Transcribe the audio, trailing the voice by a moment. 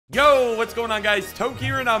Yo, what's going on, guys? Toke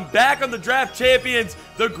here, and I'm back on the Draft Champions.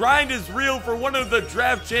 The grind is real for one of the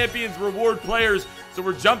Draft Champions reward players. So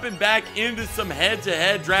we're jumping back into some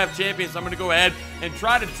head-to-head Draft Champions. So I'm going to go ahead and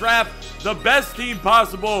try to draft the best team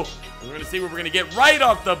possible. We're going to see what we're going to get right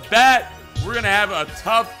off the bat. We're going to have a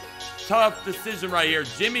tough decision right here.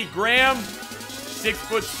 Jimmy Graham,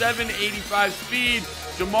 6'7", 85 speed.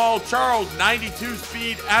 Jamal Charles, 92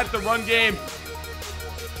 speed at the run game.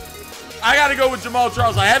 I got to go with Jamal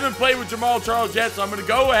Charles. I haven't played with Jamal Charles yet, so I'm going to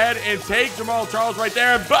go ahead and take Jamal Charles right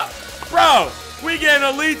there. But, bro, we getting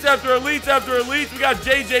elites after elites after elites. We got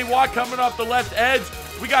J.J. Watt coming off the left edge.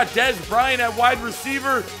 We got Dez Bryant at wide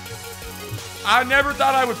receiver. I never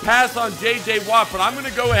thought I would pass on J.J. Watt, but I'm going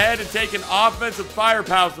to go ahead and take an offensive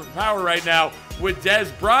firepower right now with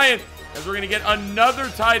Dez Bryant, as we're going to get another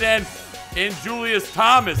tight end in Julius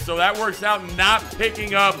Thomas. So that works out not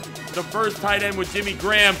picking up the first tight end with Jimmy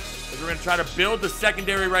Graham. We're going to try to build the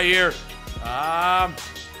secondary right here.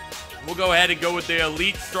 We'll go ahead and go with the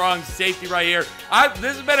elite strong safety right here.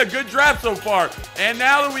 This has been a good draft so far. And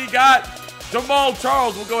now that we got Jamal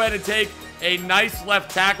Charles, we'll go ahead and take a nice left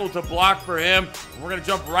tackle to block for him. We're going to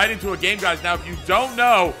jump right into a game, guys. Now, if you don't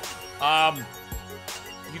know,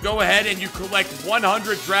 you go ahead and you collect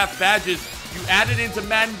 100 draft badges. You add it into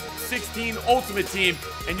Madden 16 Ultimate Team,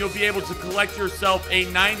 and you'll be able to collect yourself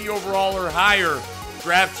a 90 overall or higher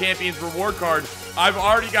Draft Champions reward card. I've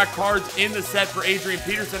already got cards in the set for Adrian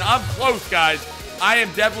Peterson. I'm close, guys. I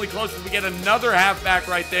am definitely close as we get another halfback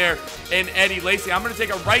right there in Eddie Lacy. I'm going to take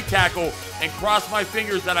a right tackle and cross my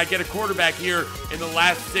fingers that I get a quarterback here in the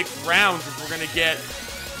last 6 rounds. If we're going to get,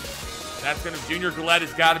 that's going to, Junior Gillette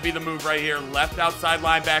has got to be the move right here. Left outside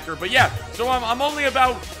linebacker. But yeah, so I'm only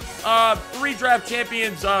about 3 Draft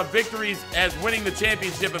Champions victories as winning the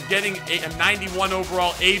championship of getting a 91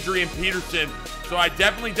 overall Adrian Peterson. So I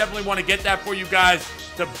definitely want to get that for you guys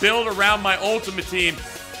to build around my ultimate team.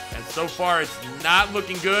 And so far, it's not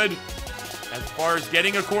looking good as far as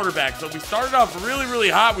getting a quarterback. So we started off really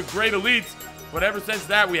hot with great elites, but ever since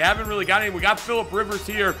that, we haven't really got any. We got Phillip Rivers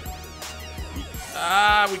here.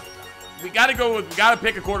 We got to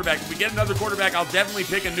pick a quarterback. If we get another quarterback, I'll definitely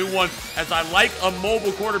pick a new one, as I like a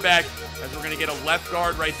mobile quarterback, as we're going to get a left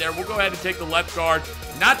guard right there. We'll go ahead and take the left guard.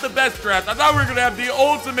 Not the best draft. I thought we were going to have the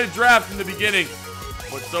ultimate draft in the beginning,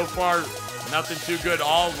 but so far, nothing too good. A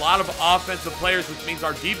lot of offensive players, which means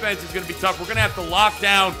our defense is going to be tough. We're going to have to lock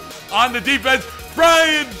down on the defense.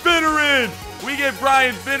 Brian Finneran! We get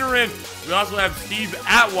Brian Finneran. We also have Steve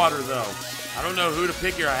Atwater, though. I don't know who to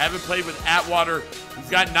pick here. I haven't played with Atwater.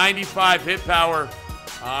 He's got 95 hit power.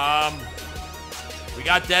 We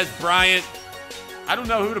got Dez Bryant. I don't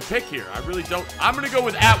know who to pick here. I really don't. I'm going to go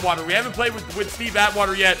with Atwater. We haven't played with Steve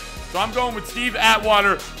Atwater yet, so I'm going with Steve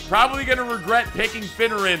Atwater. Probably going to regret picking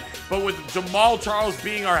Finneran, but with Jamal Charles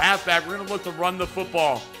being our halfback, we're going to look to run the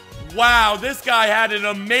football. Wow, this guy had an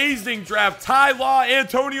amazing draft. Ty Law,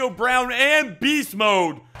 Antonio Brown, and Beast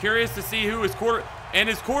Mode. Curious to see who his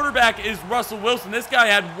quarterback is Russell Wilson. This guy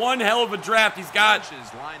had one hell of a draft. He's got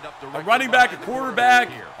a running back, a quarterback,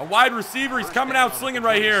 a wide receiver. He's coming out slinging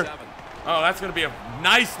right here. Oh, that's going to be a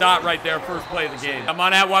nice dot right there, first play of the game. I'm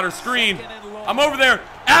on Atwater's screen. I'm over there.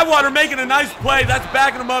 Atwater making a nice play. That's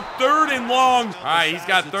backing him up. 3rd and long. All right, he's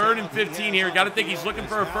got 3rd and 15 here. Got to think he's looking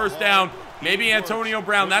for a first down. Maybe Antonio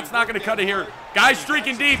Brown. That's not going to cut it here. Guys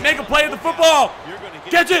streaking deep. Make a play at the football.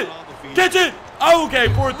 Catch it. Catch it. Oh, okay,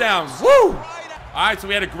 4th down. Woo! All right, so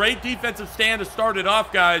we had a great defensive stand to start it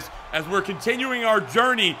off, guys, as we're continuing our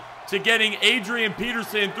journey to getting Adrian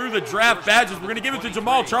Peterson through the draft badges. We're going to give it to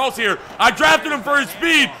Jamal Charles here. I drafted him for his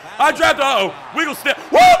speed. Wiggle stick.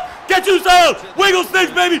 Whoop! Get you some! Wiggle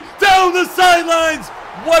sticks, baby! Down the sidelines!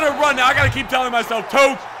 What a run. Now, I got to keep telling myself,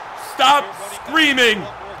 Toke, stop screaming.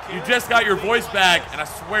 You just got your voice back, and I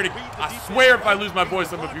swear if I lose my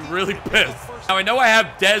voice, I'm going to be really pissed. Now, I know I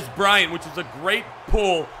have Dez Bryant, which is a great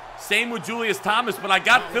pull. Same with Julius Thomas, but I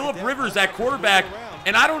got Phillip Rivers at quarterback,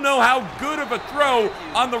 and I don't know how good of a throw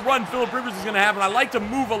on the run Phillip Rivers is going to have, and I like to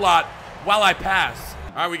move a lot while I pass.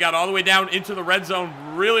 All right, we got all the way down into the red zone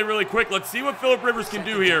really quick. Let's see what Phillip Rivers can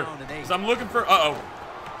do here, because I'm looking for, oh,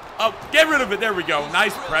 get rid of it. There we go.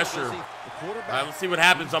 Nice pressure. All right, let's see what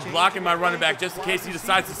happens. I'm blocking my running back just in case he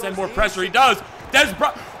decides to send more pressure. He does.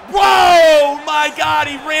 Whoa, my God,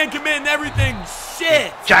 he ran commit and everything.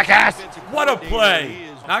 Shit. Jackass. What a play.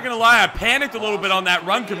 Not going to lie, I panicked a little bit on that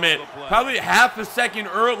run commit. Probably half a second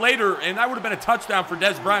later, and that would have been a touchdown for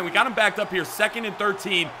Dez Bryant. We got him backed up here, 2nd and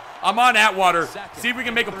 13. I'm on Atwater. See if we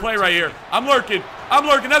can make a play right here. I'm lurking.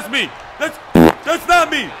 That's me. That's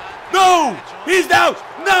not me. No. He's down.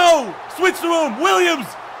 No. Switch to him. Williams.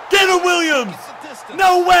 Get him, Williams.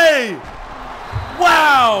 No way.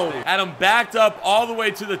 Wow! Had him backed up all the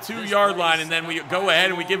way to the 2-yard line, and then we go ahead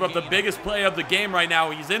and we give up the biggest play of the game right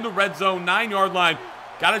now. He's in the red zone, 9-yard line.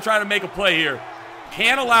 Got to try to make a play here.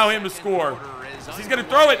 Can't allow him to score. He's going to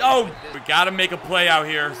throw it. Oh, we got to make a play out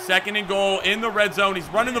here. 2nd and goal in the red zone. He's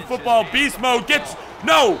running the football. Beast mode. Gets,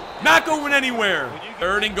 no, not going anywhere.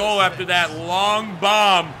 3rd and goal after that long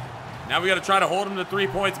bomb. Now we got to try to hold him to 3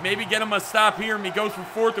 points. Maybe get him a stop here, and he goes for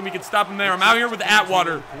 4th, and we can stop him there. I'm out here with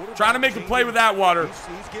Atwater. Trying to make a play with Atwater.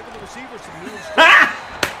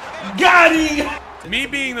 Got him! Me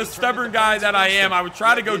being the stubborn guy that I am, I would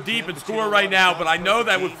try to go deep and score right now, but I know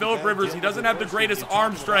that with Phillip Rivers, he doesn't have the greatest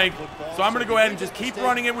arm strength, so I'm going to go ahead and just keep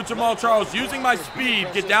running it with Jamal Charles, using my speed,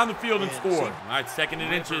 get down the field and score. All right, 2nd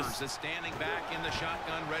and inches.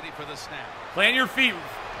 Plant your feet.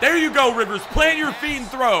 There you go, Rivers. Plant your feet and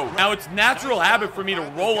throw. Now, it's natural habit for me to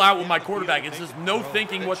roll out with my quarterback. It's just no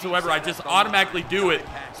thinking whatsoever. I just automatically do it.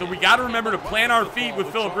 So we got to remember to plant our feet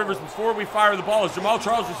with Phillip Rivers before we fire the ball, as Jamal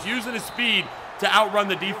Charles is using his speed to outrun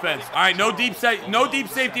the defense. All right, no deep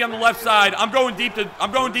safety on the left side. I'm going deep to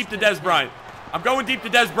Dez Bryant. I'm going deep to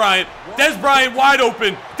Dez Bryant. Dez Bryant wide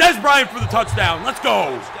open. Dez Bryant for the touchdown. Let's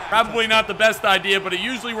go. Probably not the best idea, but it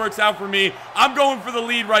usually works out for me. I'm going for the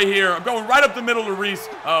lead right here. I'm going right up the middle to Reese.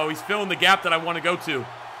 Oh, he's filling the gap that I want to go to.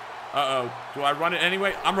 Uh-oh. Do I run it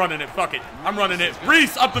anyway? I'm running it. Fuck it. I'm running it.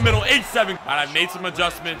 Reese up the middle. 8-7. All right, I've made some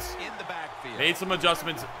adjustments.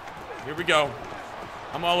 Here we go.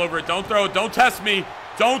 I'm all over it. Don't throw it. Don't test me.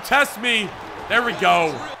 Don't test me. There we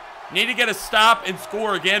go. Need to get a stop and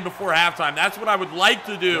score again before halftime. That's what I would like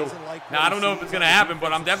to do. Now, I don't know if it's going to happen,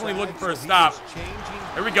 but I'm definitely looking for a stop.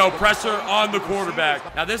 There we go. Pressure on the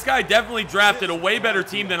quarterback. Now, this guy definitely drafted a way better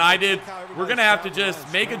team than I did. We're going to have to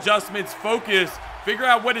just make adjustments, focus, figure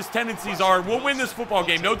out what his tendencies are. We'll win this football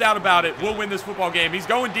game. No doubt about it. We'll win this football game. He's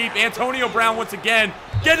going deep. Antonio Brown once again.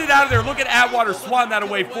 Get it out of there. Look at Atwater swatting that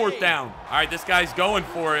away. 4th down. All right, this guy's going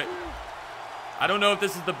for it. I don't know if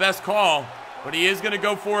this is the best call, but he is going to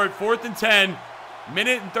go for it. 4th and 10.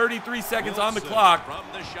 Minute and 33 seconds on the clock.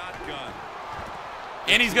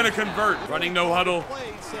 And he's going to convert. Running no huddle.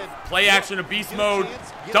 Play action of beast mode.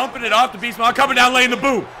 Dumping it off the beast mode. I'm coming down laying the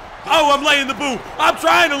boom. Oh, I'm laying the boom. I'm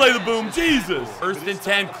trying to lay the boom. Jesus. 1st and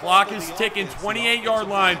 10. Clock is ticking. 28-yard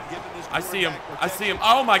line. I see him.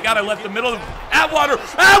 Oh, my God. I left the middle of Atwater.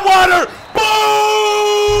 Atwater.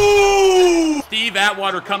 Boom! Steve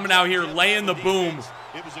Atwater coming out here laying the boom.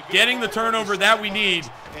 Getting the turnover that we need.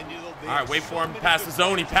 All right, wait for him to pass the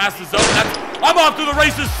zone. He passed the zone. I'm off to the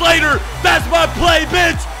races. Slater. That's my play,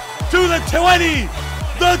 bitch. To the 20.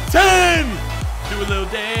 The 10. Do a little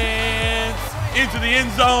dance. Into the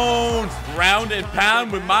end zone. Ground and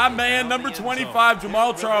pound with my man, number 25,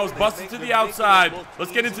 Jamal Charles. Busted to the outside.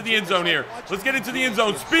 Let's get into the end zone here. Let's get into the end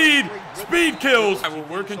zone. Speed. Speed kills. Right, well,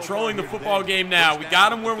 we're controlling the football game now. We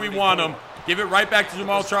got him where we want him. Give it right back to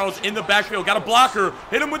Jamal Charles in the backfield. Got a blocker.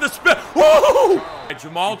 Hit him with a spin. Woo!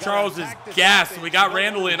 Jamal Charles is gassed. We got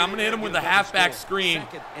Randall in. I'm going to hit him with the halfback screen.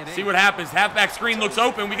 See what happens. Halfback screen looks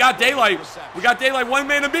open. We got daylight. One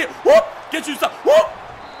man to beat. Whoop! Get you some. Whoop!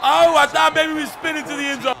 Oh, I thought maybe we spin into the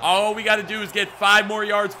end zone. All we got to do is get 5 more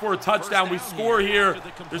yards for a touchdown. We score here.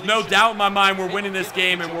 There's no doubt in my mind we're winning this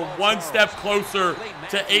game, and we're one step closer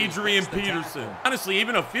to Adrian Peterson. Honestly,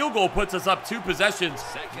 even a field goal puts us up 2 possessions.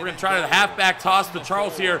 We're going to try to halfback toss to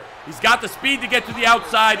Charles here. He's got the speed to get to the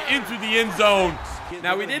outside into the end zone.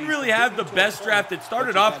 Now, we didn't really have the best draft. It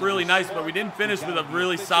started off really nice, but we didn't finish with a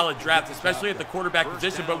really solid draft, especially at the quarterback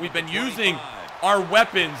position. But we've been using our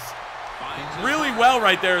weapons really well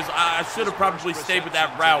right there. I should have probably stayed with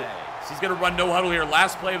that route. So he's going to run no huddle here.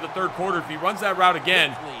 Last play of the 3rd quarter. If he runs that route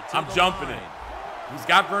again, I'm jumping it. He's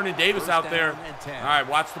got Vernon Davis out there. All right,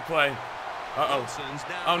 watch the play. Uh-oh.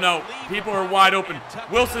 Oh, no. People are wide open.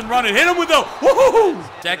 Wilson running. Hit him with the woohoo!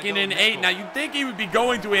 2nd and 8. Now, you'd think he would be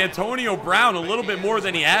going to Antonio Brown a little bit more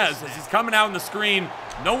than he has, as he's coming out in the screen.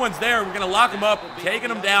 No one's there. We're going to lock him up, taking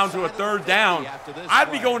him down to a 3rd down.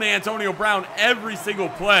 I'd be going to Antonio Brown every single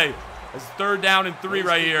play. It's 3rd down and 3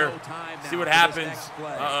 right here. See what happens.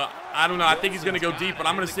 I don't know. I think he's going to go deep, but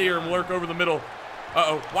I'm going to sit here and lurk over the middle.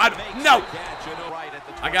 Uh-oh. Wide. No.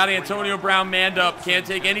 I got Antonio Brown manned up. Can't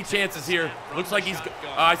take any chances here. Looks like he's.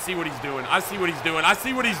 I see what he's doing. I see what he's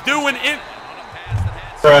doing.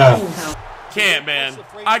 Can't, man.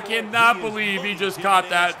 I cannot believe he just caught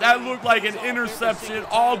that. That looked like an interception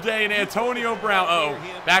all day, and Antonio Brown. Uh-oh.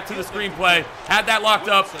 Back to the screenplay. Had that locked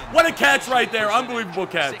up. What a catch right there. Unbelievable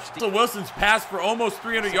catch. So Wilson's passed for almost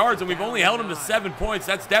 300 yards, and we've only held him to 7 points.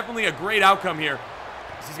 That's definitely a great outcome here.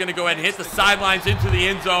 He's going to go ahead and hit the sidelines into the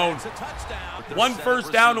end zone. 1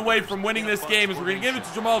 first down away from winning this game as we're going to give it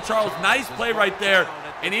to Jamal Charles. Nice play right there.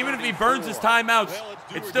 And even if he burns his timeouts,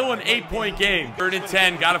 it's still an 8-point game. 3rd and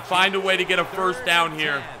 10. Got to find a way to get a first down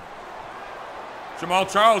here. Jamal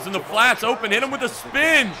Charles in the flats. Open. Hit him with a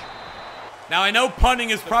spin. Now, I know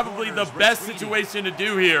punting is probably the best situation to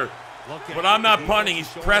do here, but I'm not punting. He's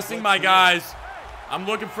pressing my guys. I'm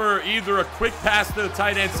looking for either a quick pass to the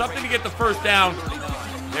tight end, something to get the first down.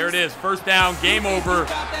 There it is. First down. Game over.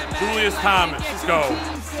 Julius Thomas. Let's go.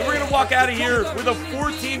 So we're going to walk out of here with a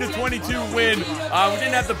 14-22 win. We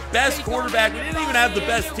didn't have the best quarterback. We didn't even have the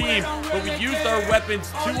best team, but we used our weapons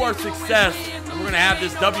to our success. And we're going to have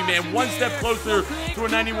this W, man, one step closer to a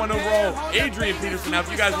 91 overall. Adrian Peterson. Now, if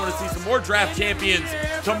you guys want to see some more draft champions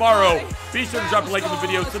tomorrow, be sure to drop a like on the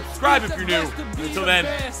video. Subscribe if you're new. Until then,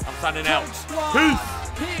 I'm signing out. Peace.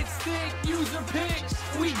 Hitstick, user picks,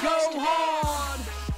 we go hard.